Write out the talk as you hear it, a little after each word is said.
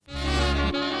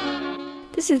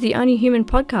This is the Only Human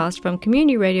podcast from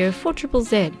Community Radio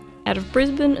 4ZZZ out of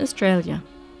Brisbane, Australia.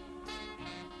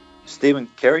 Stephen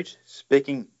Kerridge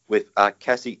speaking with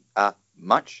Cassie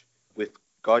Much with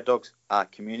Guide Dogs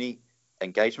Community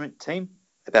Engagement Team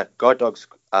about Guide Dogs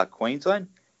Queensland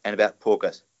and about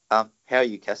Porcos. How are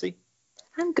you, Cassie?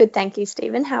 I'm good, thank you,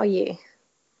 Stephen. How are you?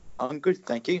 I'm good,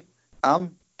 thank you. Can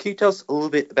you tell us a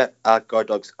little bit about Guide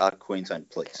Dogs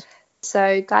Queensland, please?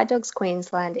 So Guide Dogs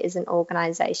Queensland is an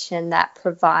organisation that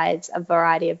provides a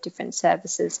variety of different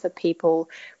services for people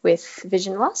with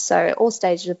vision loss, so all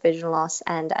stages of vision loss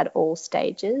and at all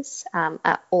stages,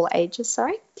 at all ages,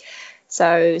 sorry.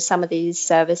 So some of these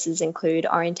services include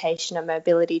orientation and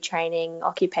mobility training,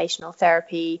 occupational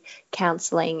therapy,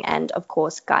 counselling, and of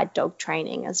course guide dog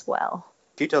training as well.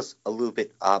 Can you tell us a little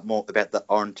bit more about the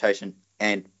orientation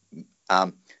and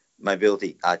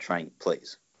mobility training,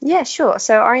 please? Yeah, sure.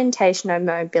 So orientation and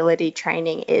mobility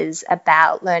training is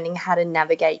about learning how to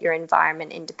navigate your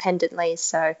environment independently.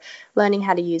 So learning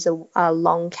how to use a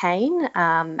long cane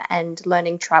and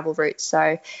learning travel routes.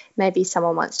 So maybe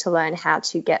someone wants to learn how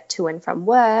to get to and from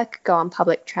work, go on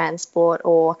public transport,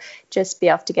 or just be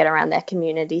able to get around their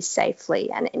community safely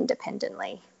and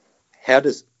independently. How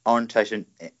does orientation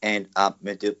and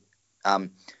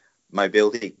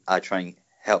mobility training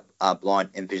help blind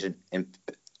and vision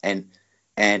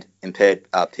and impaired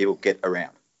people get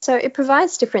around? So it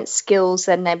provides different skills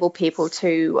that enable people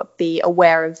to be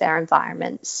aware of their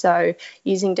environment. So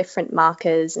using different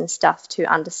markers and stuff to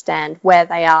understand where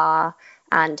they are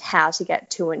and how to get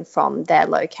to and from their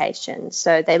location.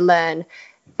 So they learn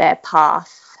their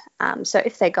path. So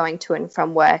if they're going to and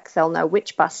from work, they'll know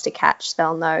which bus to catch,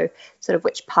 they'll know sort of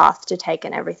which path to take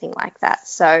and everything like that.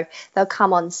 So they'll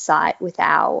come on site with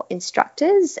our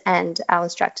instructors and our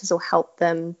instructors will help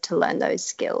them to learn those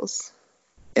skills.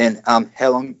 And how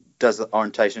long does the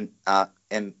orientation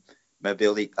and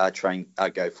mobility training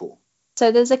go for?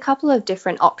 So there's a couple of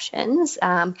different options.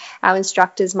 Our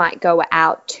instructors might go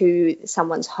out to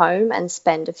someone's home and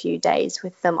spend a few days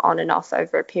with them on and off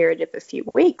over a period of a few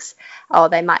weeks, or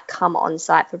they might come on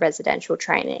site for residential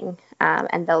training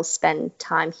and they'll spend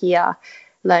time here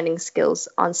learning skills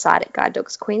on site at Guide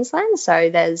Dogs Queensland. So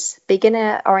there's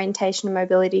beginner orientation and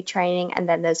mobility training, and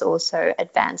then there's also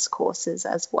advanced courses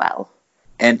as well.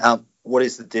 And what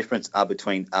is the difference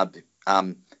between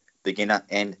beginner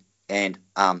and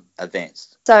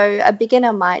advanced? So a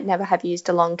beginner might never have used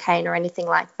a long cane or anything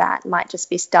like that, might just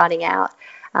be starting out.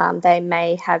 They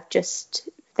may have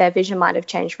their vision might have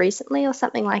changed recently or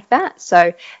something like that.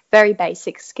 So very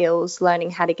basic skills,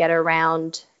 learning how to get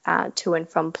around to and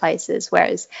from places,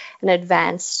 whereas an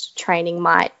advanced training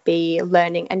might be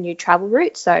learning a new travel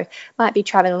route. So might be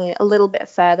traveling a little bit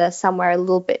further, somewhere a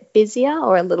little bit busier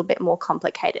or a little bit more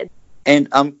complicated.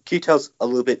 And can you tell us a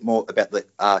little bit more about the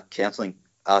counselling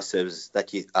services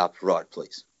that you provide,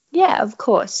 please? Yeah, of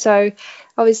course. So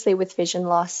obviously with vision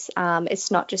loss,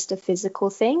 it's not just a physical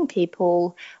thing.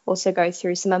 People also go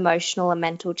through some emotional and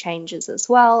mental changes as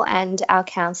well. And our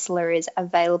counsellor is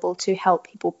available to help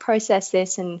people process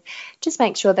this and just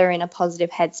make sure they're in a positive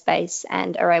headspace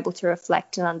and are able to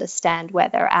reflect and understand where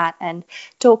they're at and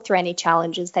talk through any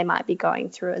challenges they might be going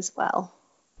through as well.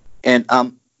 And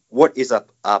what is a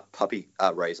puppy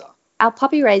raiser? Our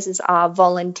puppy raisers are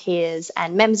volunteers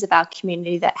and members of our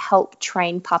community that help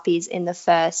train puppies in the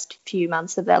first few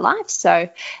months of their life. So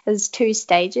there's 2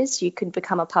 stages. You could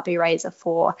become a puppy raiser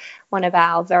for one of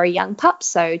our very young pups,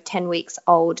 so 10 weeks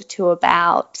old to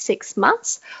about 6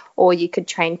 months, or you could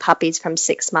train puppies from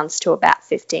 6 months to about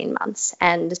 15 months.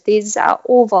 And these are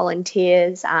all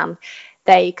volunteers.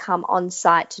 They come on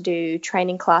site to do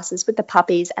training classes with the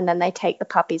puppies, and then they take the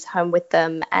puppies home with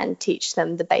them and teach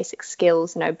them the basic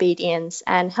skills and obedience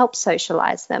and help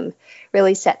socialise them,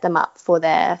 really set them up for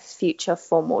their future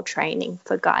formal training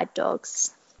for guide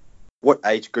dogs. What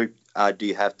age group do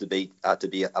you have to be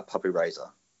a puppy raiser?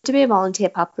 To be a volunteer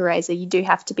puppy raiser, you do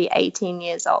have to be 18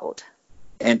 years old.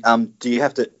 And do you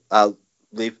have to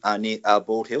live near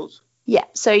Bald Hills? Yeah,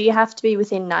 so you have to be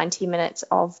within 90 minutes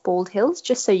of Bald Hills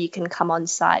just so you can come on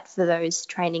site for those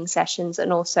training sessions,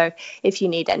 and also if you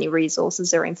need any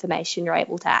resources or information, you're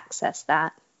able to access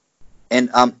that. And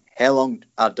how long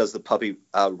does the puppy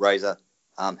raiser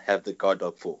have the guide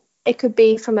dog for? It could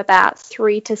be from about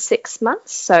 3 to 6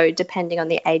 months, so depending on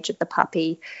the age of the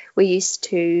puppy.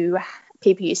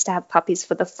 People used to have puppies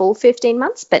for the full 15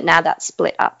 months, but now that's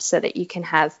split up so that you can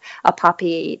have a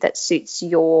puppy that suits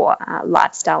your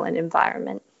lifestyle and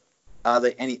environment. Are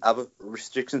there any other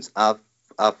restrictions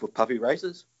for puppy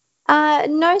raisers?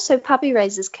 No, so puppy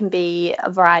raisers can be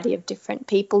a variety of different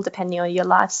people depending on your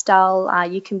lifestyle.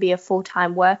 You can be a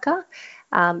full-time worker.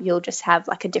 you'll just have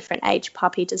like a different age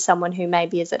puppy to someone who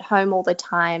maybe is at home all the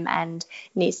time and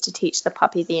needs to teach the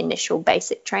puppy the initial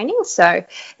basic training. So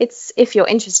if you're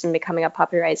interested in becoming a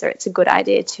puppy raiser, it's a good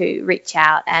idea to reach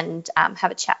out and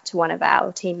have a chat to one of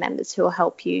our team members who will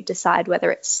help you decide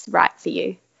whether it's right for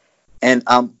you. And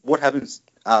what happens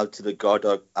to the guide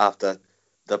dog after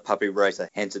the puppy raiser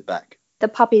hands it back? The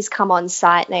puppies come on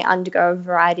site and they undergo a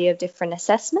variety of different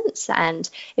assessments, and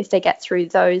if they get through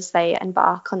those, they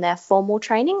embark on their formal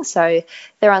training. So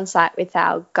they're on site with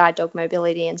our guide dog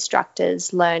mobility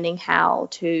instructors, learning how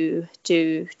to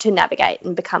navigate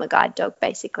and become a guide dog,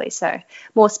 basically. So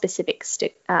more specific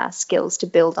skills to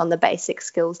build on the basic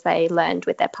skills they learned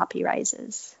with their puppy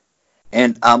raisers.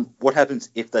 And what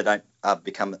happens if they don't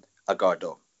become a guide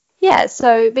dog? Yeah,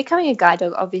 so becoming a guide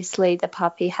dog, obviously the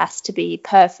puppy has to be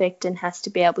perfect and has to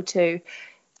be able to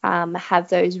have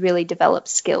those really developed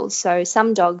skills. So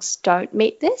some dogs don't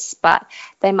meet this, but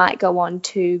they might go on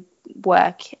to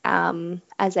work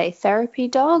as a therapy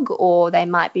dog, or they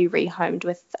might be rehomed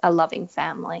with a loving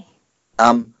family.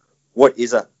 What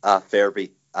is a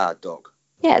therapy dog?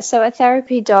 Yeah, so a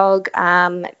therapy dog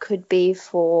could be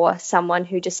for someone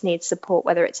who just needs support,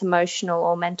 whether it's emotional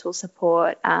or mental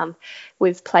support.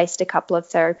 We've placed a couple of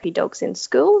therapy dogs in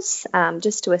schools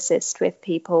just to assist with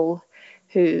people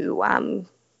who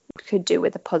could do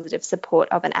with the positive support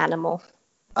of an animal.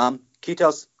 Can you tell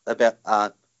us about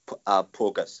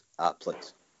Porgus,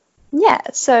 please? Yeah,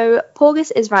 so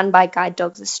Porgus is run by Guide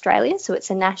Dogs Australia, so it's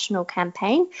a national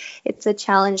campaign. It's a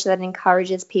challenge that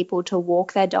encourages people to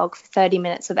walk their dog for 30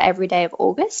 minutes of every day of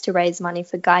August to raise money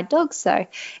for guide dogs. So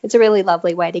it's a really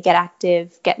lovely way to get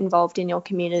active, get involved in your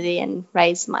community and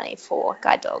raise money for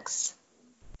guide dogs.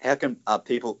 How can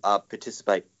people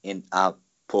participate in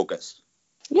Porgus?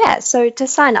 Yeah, so to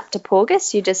sign up to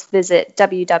Porgus, you just visit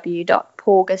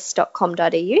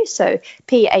www.porgus.com.au, so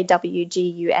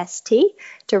PAWGUST,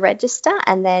 to register,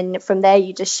 and then from there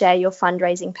you just share your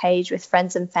fundraising page with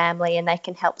friends and family and they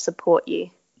can help support you.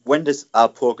 When does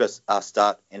Porgus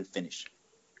start and finish?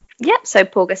 Yep, so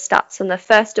Porgus starts on the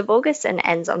 1st of August and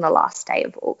ends on the last day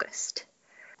of August.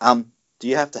 Do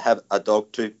you have to have a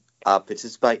dog to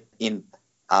participate in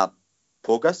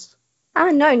Porgus?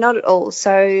 No, not at all.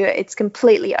 So it's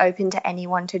completely open to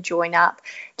anyone to join up.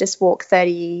 Just walk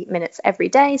 30 minutes every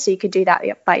day. So you could do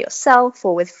that by yourself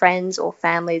or with friends or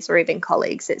families or even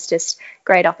colleagues. It's just a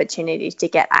great opportunity to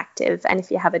get active. And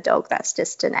if you have a dog, that's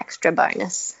just an extra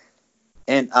bonus.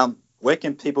 And where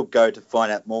can people go to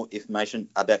find out more information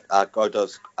about Guide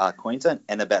Dogs Queensland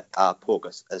and about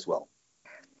Porgus as well?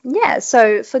 Yeah,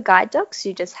 so for guide dogs,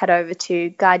 you just head over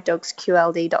to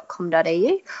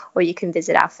guidedogsqld.com.au, or you can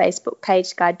visit our Facebook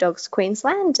page, Guide Dogs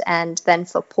Queensland, and then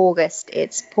for Porgus,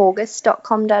 it's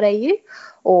porgus.com.au,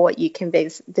 or you can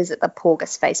visit the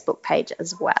Porgus Facebook page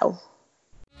as well.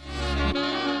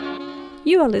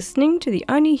 You are listening to the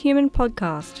Only Human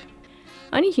podcast.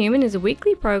 Only Human is a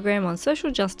weekly program on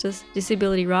social justice,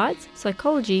 disability rights,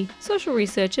 psychology, social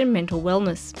research and mental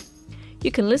wellness. You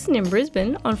can listen in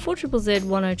Brisbane on 4ZZZ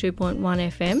 102.1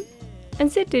 FM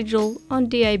and Z Digital on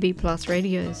DAB Plus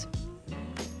radios.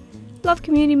 Love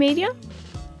community media?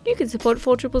 You can support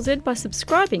 4ZZZ by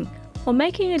subscribing or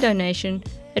making a donation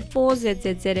at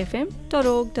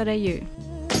 4ZZZFM.org.au.